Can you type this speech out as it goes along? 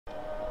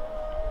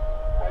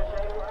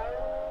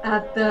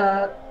At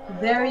the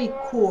very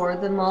core,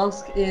 the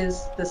mosque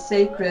is the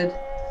sacred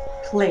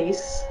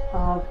place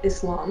of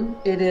Islam.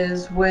 It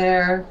is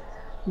where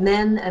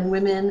men and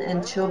women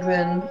and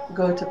children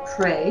go to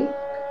pray.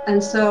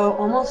 And so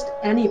almost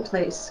any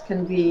place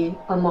can be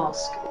a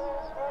mosque.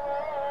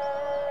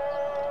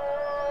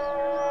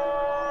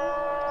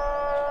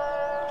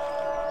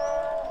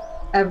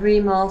 Every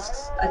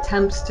mosque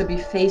attempts to be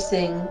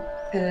facing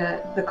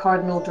the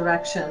cardinal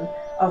direction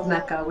of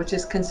Mecca, which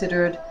is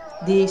considered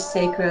the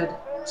sacred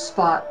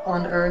spot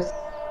on earth.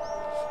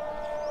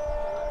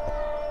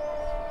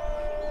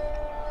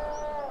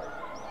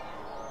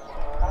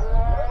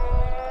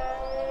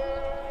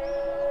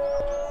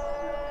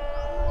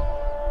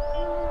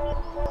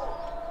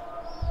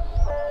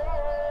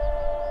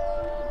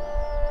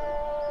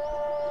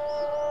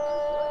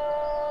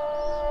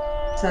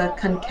 It's a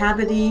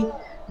concavity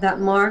that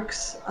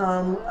marks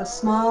a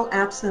small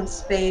absent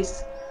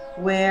space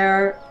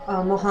where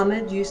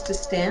Muhammad used to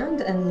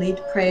stand and lead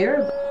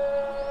prayer.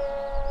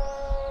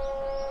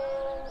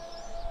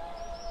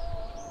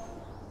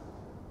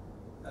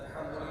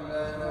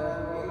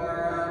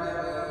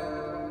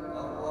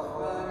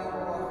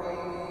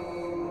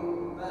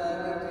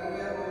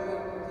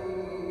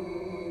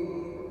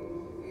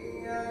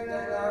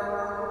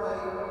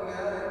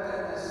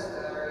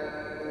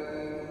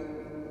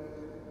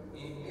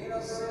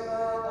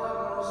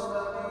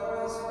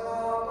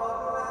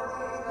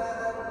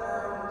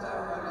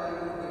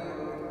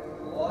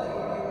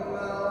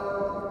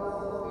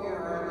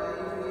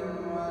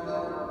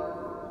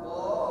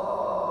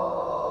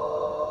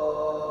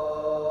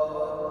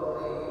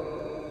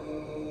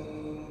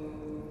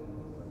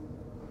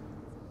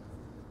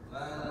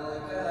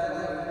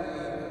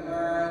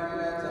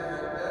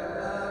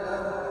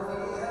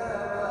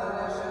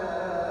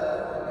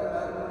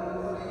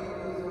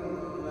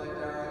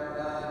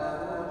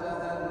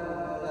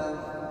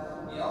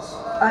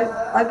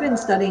 I've been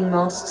studying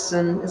mosques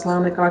and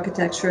Islamic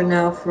architecture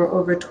now for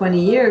over 20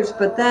 years,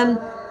 but then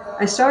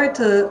I started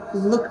to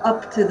look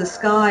up to the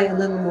sky a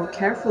little more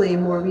carefully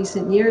in more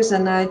recent years,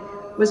 and I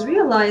was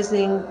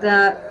realizing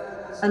that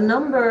a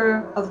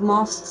number of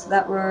mosques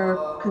that were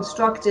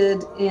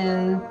constructed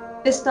in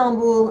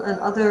Istanbul and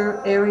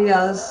other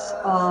areas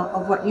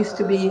of what used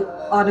to be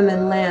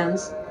Ottoman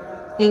lands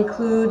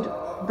include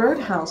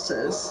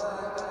birdhouses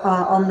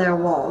on their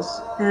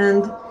walls.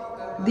 And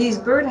these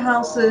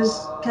birdhouses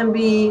can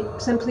be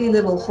simply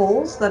little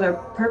holes that are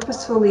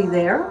purposefully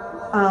there,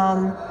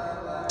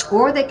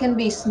 or they can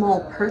be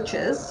small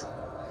perches,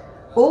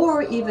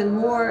 or even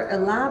more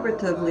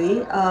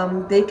elaboratively,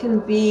 they can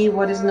be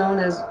what is known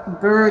as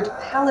bird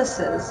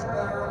palaces.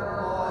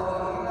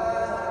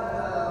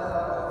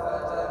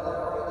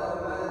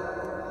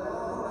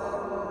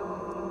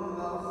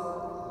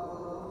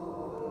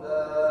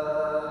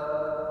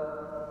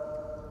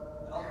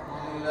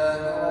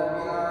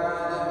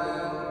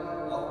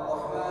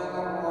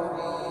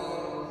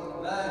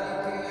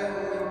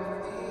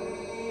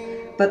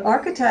 But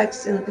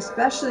architects,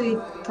 especially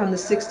from the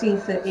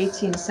 16th to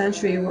 18th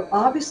century, were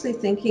obviously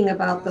thinking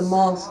about the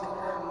mosque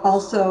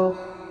also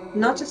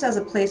not just as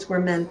a place where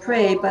men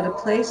pray, but a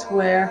place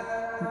where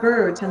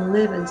birds can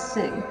live and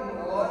sing.